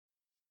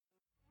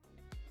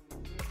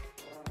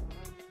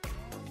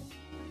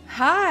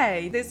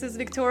Hi, this is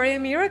Victoria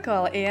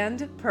Miracle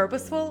and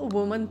Purposeful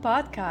Woman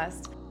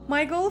Podcast.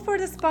 My goal for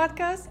this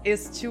podcast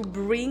is to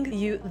bring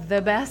you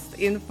the best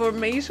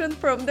information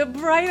from the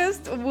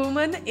brightest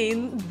woman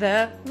in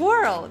the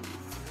world.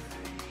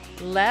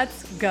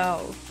 Let's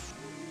go.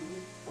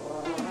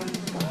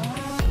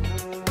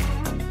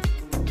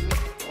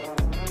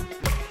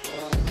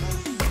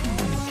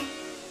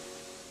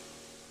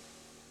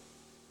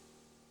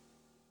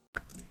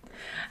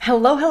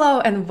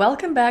 Hello, and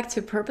welcome back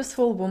to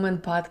Purposeful Woman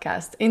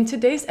Podcast. In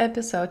today's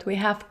episode, we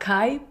have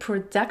Kai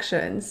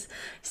Productions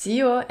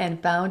CEO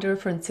and founder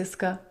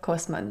Franziska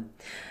Kosman.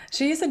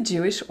 She is a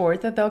Jewish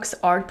Orthodox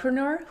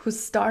artpreneur who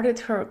started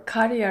her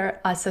career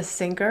as a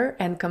singer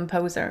and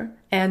composer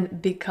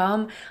and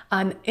become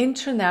an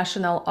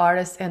international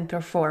artist and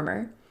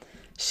performer.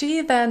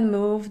 She then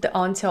moved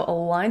on to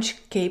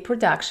Launch K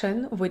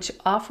Production, which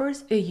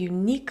offers a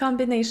unique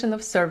combination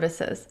of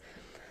services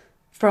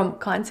from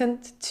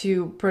content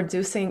to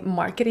producing,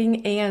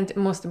 marketing, and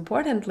most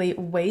importantly,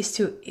 ways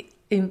to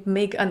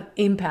make an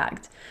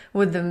impact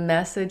with the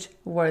message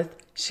worth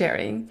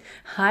sharing.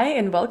 Hi,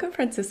 and welcome,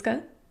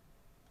 Franziska.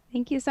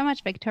 Thank you so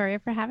much, Victoria,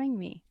 for having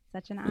me.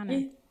 Such an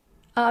honor.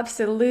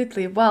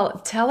 Absolutely. Well,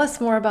 tell us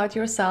more about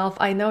yourself.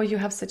 I know you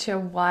have such a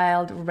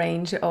wild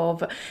range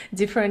of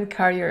different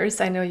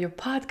careers. I know you're a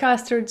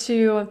podcaster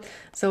too.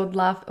 So would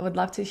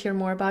love to hear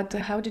more about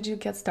how did you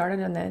get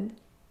started on it?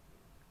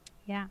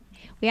 Yeah,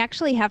 we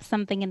actually have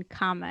something in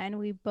common.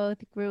 We both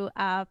grew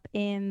up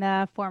in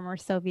the former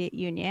Soviet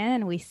Union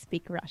and we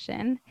speak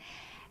Russian.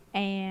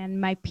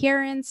 And my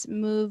parents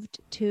moved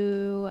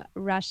to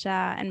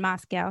Russia and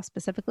Moscow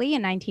specifically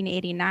in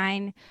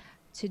 1989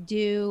 to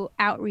do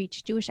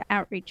outreach, Jewish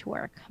outreach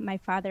work. My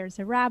father's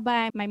a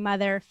rabbi. My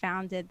mother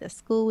founded the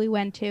school we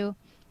went to.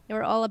 They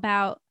were all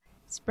about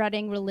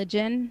spreading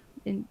religion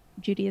in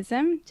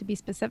Judaism, to be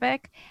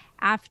specific,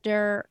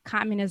 after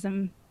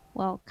communism.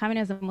 Well,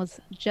 communism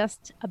was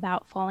just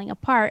about falling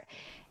apart.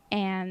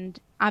 And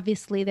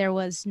obviously, there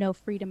was no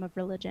freedom of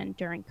religion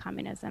during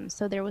communism.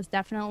 So there was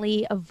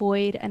definitely a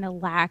void and a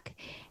lack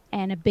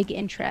and a big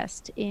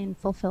interest in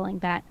fulfilling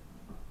that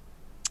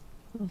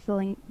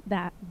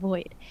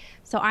void.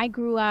 So I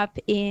grew up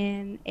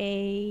in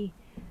a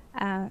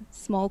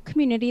small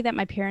community that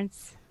my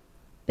parents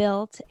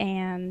built.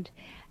 And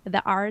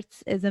the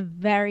arts is a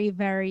very,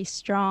 very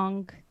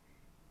strong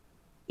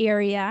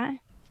area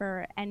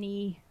for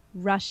any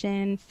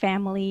Russian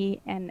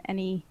family and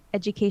any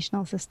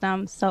educational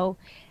system. So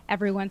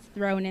everyone's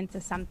thrown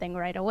into something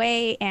right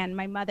away. And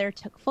my mother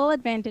took full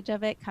advantage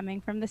of it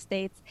coming from the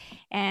States.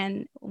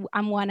 And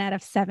I'm one out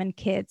of 7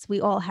 kids.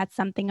 We all had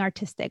something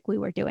artistic we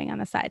were doing on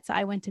the side. So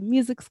I went to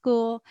music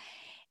school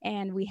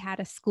and we had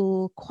a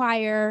school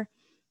choir.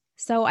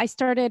 So I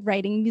started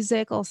writing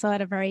music also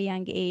at a very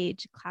young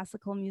age.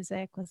 Classical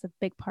music was a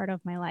big part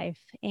of my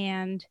life.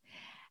 And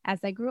as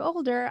I grew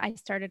older, I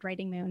started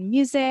writing my own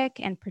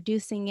music and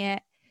producing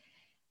it.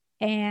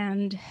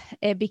 And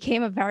it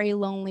became a very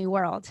lonely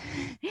world.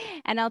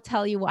 And I'll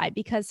tell you why.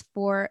 Because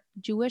for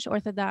Jewish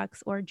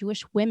Orthodox or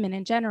Jewish women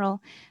in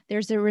general,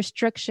 there's a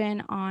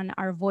restriction on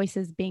our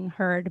voices being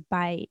heard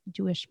by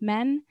Jewish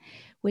men,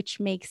 which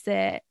makes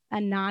it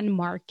a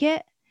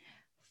non-market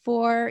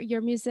for your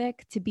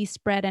music to be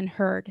spread and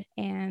heard.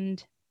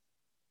 And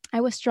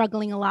I was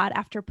struggling a lot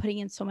after putting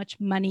in so much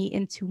money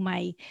into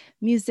my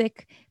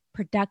music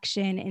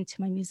production,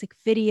 into my music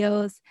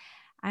videos.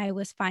 I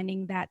was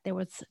finding that there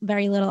was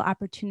very little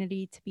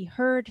opportunity to be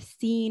heard,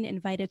 seen,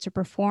 invited to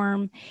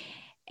perform.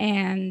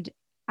 And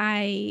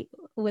I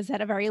was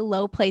at a very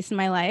low place in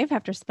my life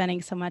after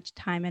spending so much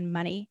time and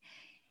money.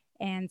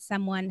 And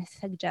someone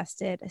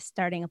suggested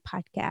starting a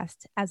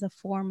podcast as a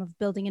form of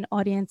building an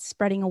audience,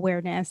 spreading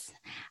awareness.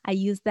 I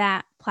used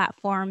that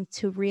platform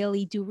to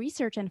really do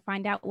research and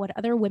find out what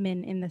other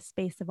women in the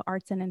space of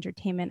arts and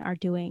entertainment are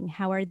doing.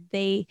 How are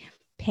they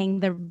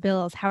paying their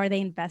bills? How are they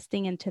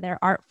investing into their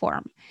art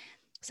form?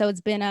 So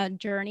it's been a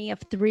journey of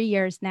 3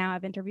 years now.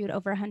 I've interviewed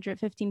over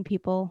 115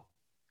 people,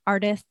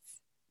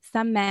 artists,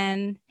 some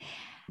men,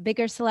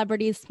 bigger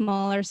celebrities,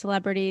 smaller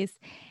celebrities,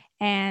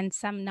 and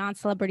some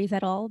non-celebrities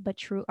at all, but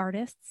true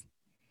artists.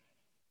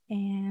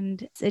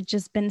 And it's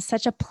just been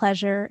such a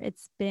pleasure.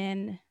 It's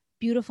been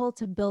beautiful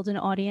to build an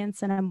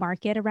audience and a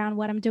market around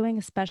what I'm doing,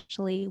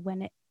 especially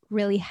when it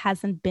really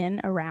hasn't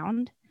been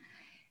around.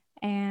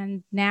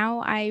 And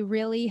now I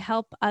really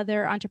help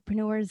other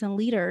entrepreneurs and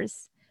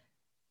leaders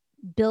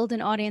build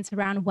an audience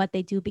around what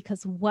they do,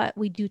 because what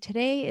we do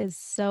today is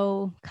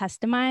so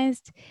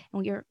customized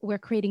and we're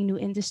creating new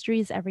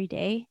industries every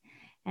day.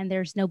 And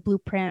there's no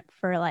blueprint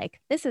for like,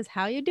 this is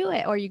how you do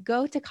it. Or you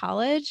go to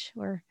college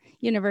or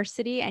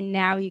university and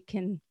now you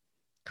can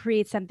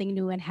create something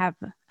new and have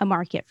a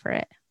market for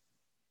it.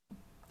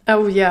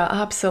 Oh yeah,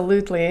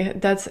 absolutely.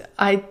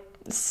 I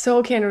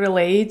so can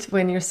relate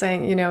when you're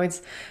saying,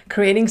 it's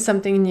creating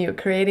something new,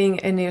 creating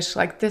a niche.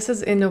 Like, this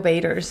is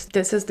innovators.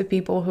 This is the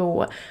people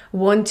who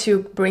want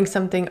to bring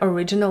something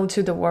original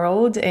to the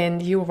world,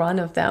 and you're one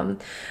of them.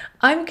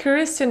 I'm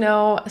curious to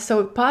know,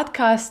 so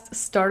podcast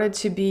started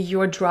to be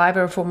your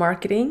driver for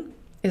marketing.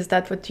 Is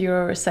that what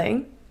you're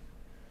saying?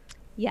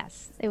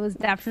 Yes, it was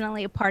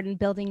definitely a part in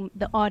building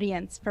the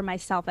audience for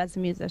myself as a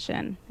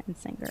musician and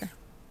singer.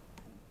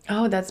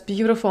 Oh, that's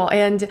beautiful.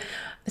 And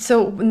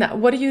so,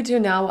 what do you do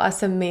now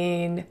as a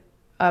main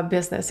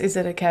business? Is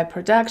it a K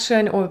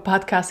production or a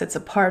podcast? It's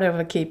a part of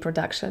a K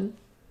production.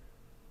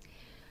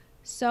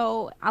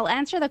 So I'll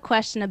answer the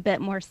question a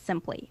bit more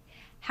simply.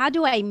 How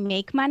do I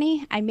make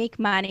money? I make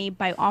money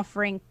by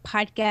offering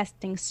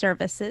podcasting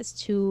services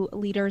to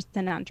leaders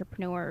and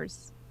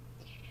entrepreneurs.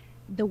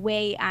 The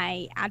way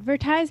I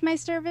advertise my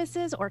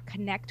services or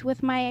connect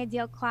with my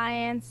ideal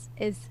clients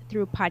is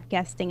through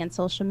podcasting and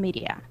social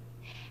media.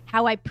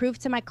 How I prove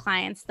to my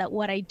clients that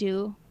what I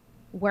do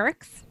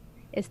works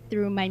is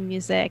through my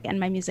music and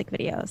my music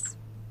videos.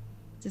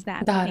 Does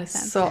that That make is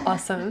sense? so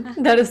awesome.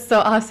 That is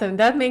so awesome.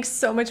 That makes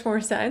so much more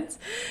sense.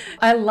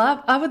 I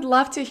would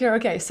love to hear.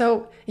 Okay,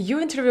 so you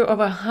interview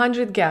over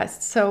 100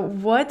 guests. So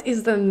what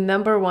is the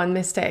number one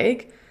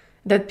mistake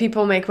that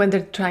people make when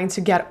they're trying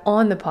to get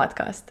on the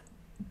podcast?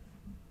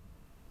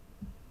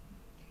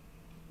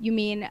 You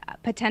mean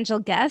potential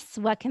guests?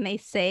 What can they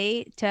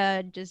say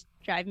to just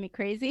drive me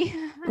crazy?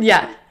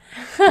 Yeah.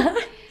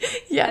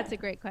 Yeah. That's a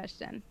great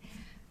question.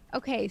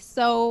 Okay,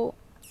 so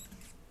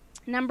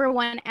number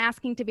one,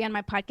 asking to be on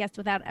my podcast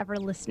without ever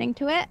listening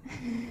to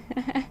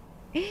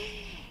it.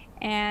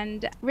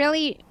 And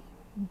really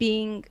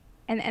being,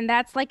 and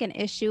that's like an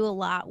issue a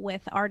lot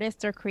with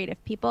artists or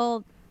creative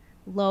people,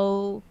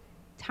 low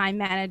time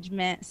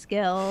management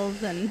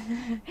skills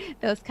and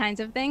those kinds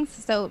of things.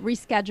 So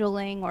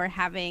rescheduling or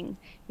having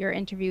your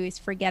interviewees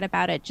forget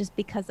about it just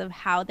because of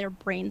how their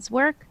brains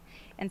work.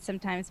 And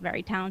sometimes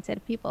very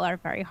talented people are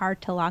very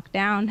hard to lock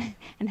down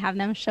and have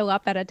them show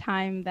up at a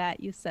time that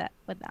you set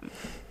with them.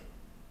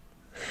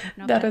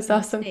 That is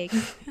awesome.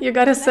 You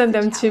gotta send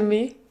them to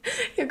me.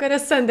 You gotta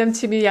send them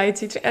to me. I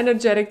teach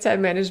energetic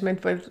time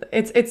management, but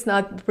it's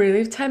not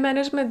really time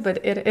management,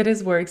 but it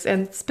is works,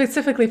 and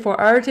specifically for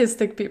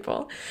artistic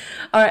people.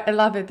 All right, I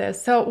love it.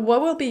 This. So,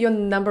 what will be your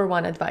number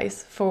one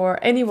advice for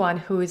anyone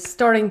who is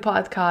starting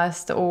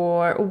podcast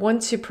or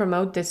want to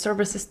promote their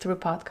services through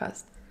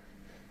podcast?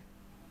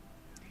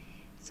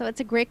 So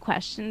it's a great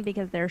question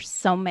because there's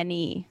so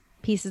many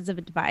pieces of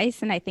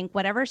advice, and I think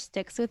whatever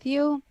sticks with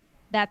you,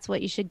 that's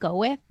what you should go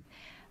with.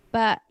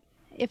 But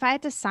if I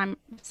had to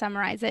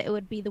summarize it, it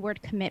would be the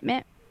word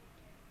commitment,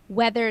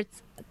 whether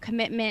it's a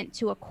commitment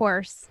to a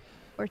course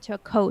or to a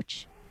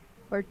coach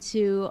or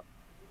to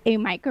a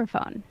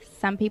microphone.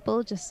 Some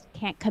people just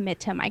can't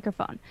commit to a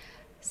microphone.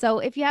 So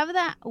if you have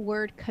that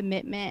word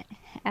commitment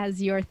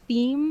as your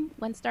theme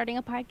when starting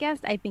a podcast,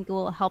 I think it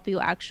will help you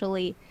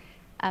actually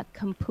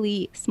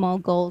complete small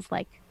goals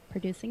like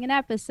producing an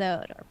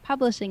episode or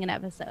publishing an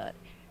episode,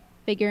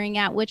 figuring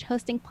out which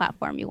hosting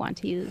platform you want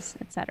to use,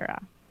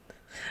 etc.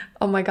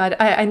 Oh my God,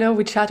 I know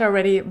we chat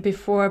already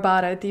before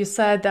about it. You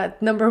said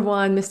that number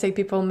one mistake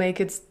people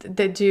make is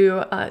they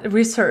do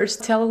research.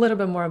 Tell a little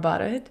bit more about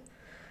it.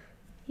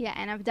 Yeah,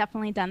 and I've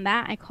definitely done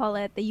that. I call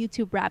it the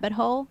YouTube rabbit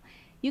hole.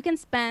 You can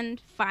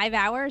spend 5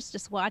 hours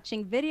just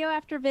watching video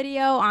after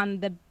video on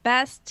the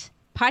best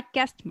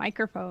podcast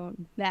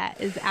microphone that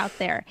is out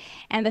there.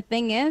 And the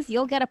thing is,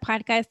 you'll get a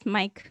podcast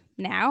mic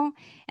now,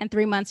 and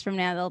 3 months from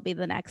now, there'll be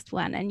the next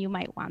one, and you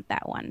might want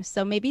that one.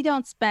 So maybe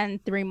don't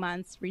spend 3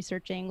 months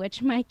researching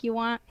which mic you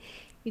want.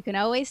 You can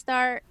always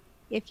start,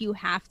 if you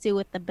have to,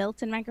 with the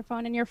built-in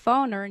microphone in your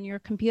phone or in your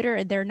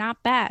computer. They're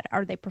not bad.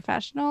 Are they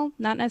professional?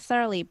 Not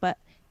necessarily, but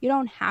you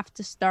don't have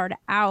to start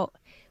out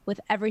with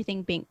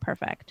everything being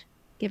perfect.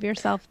 Give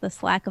yourself the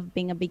slack of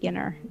being a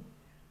beginner.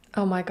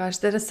 Oh my gosh,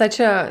 that is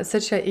such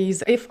a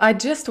ease. If I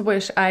just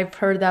wish I've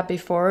heard that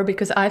before,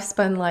 because I've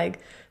spent like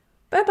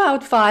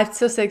about 5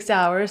 to 6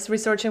 hours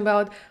researching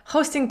about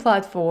hosting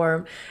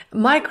platform,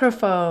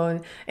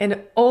 microphone,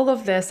 and all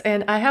of this.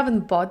 And I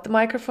haven't bought the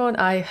microphone.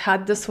 I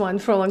had this one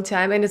for a long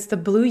time, and it's the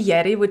Blue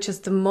Yeti, which is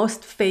the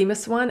most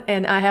famous one.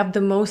 And I have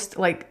the most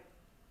like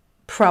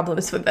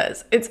problems with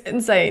this. It's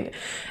insane.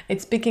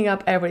 It's picking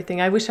up everything.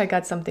 I wish I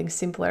got something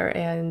simpler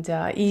and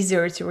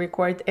easier to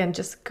record and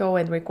just go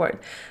and record.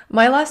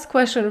 My last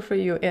question for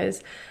you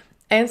is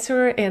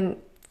answer and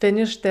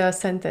finish the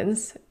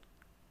sentence,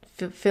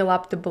 fill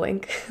up the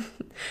blank.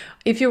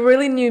 If you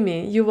really knew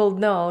me, you will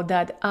know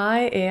that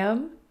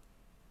I'm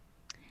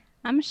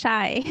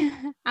shy.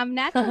 I'm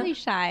naturally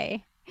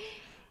shy.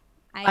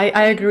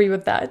 I agree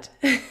with that.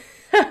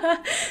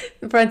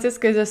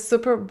 Francisca is just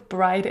super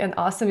bright and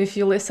awesome. If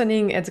you're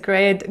listening, it's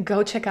great.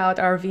 Go check out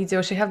our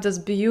video. She have this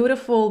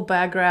beautiful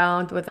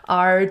background with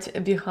art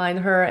behind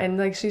her, and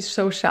like she's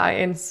so shy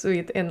and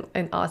sweet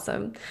and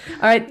awesome.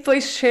 All right,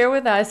 please share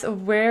with us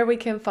where we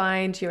can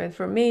find your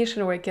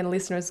information, where can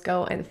listeners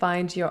go and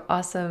find your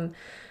awesome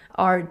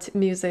art,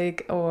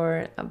 music,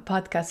 or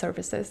podcast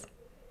services.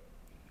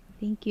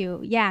 Thank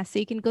you. Yeah, so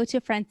you can go to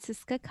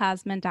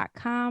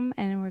franciscacosman.com,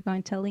 and we're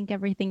going to link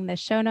everything in the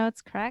show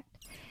notes, correct?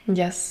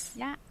 Yes.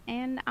 Yeah,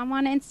 and I'm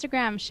on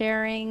Instagram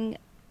sharing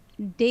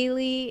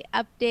daily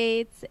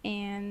updates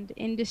and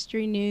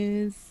industry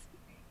news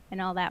and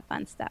all that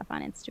fun stuff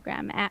on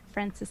Instagram at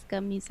Francisca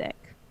Music.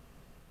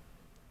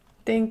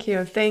 Thank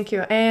you. Thank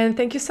you. And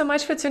thank you so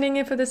much for tuning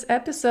in for this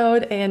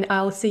episode. And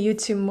I'll see you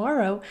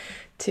tomorrow.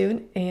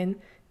 Tune in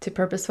to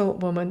Purposeful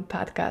Woman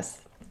Podcast.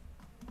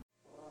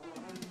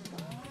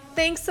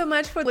 Thanks so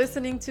much for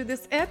listening to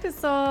this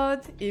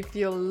episode. If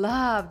you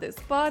love this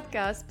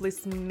podcast,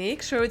 please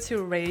make sure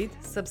to rate,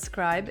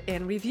 subscribe,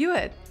 and review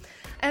it.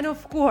 And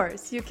of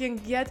course, you can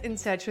get in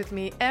touch with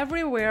me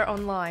everywhere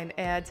online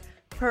at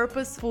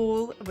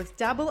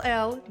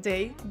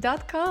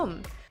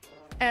purposefulday.com.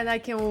 And I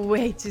can't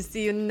wait to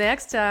see you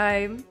next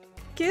time.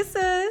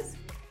 Kisses!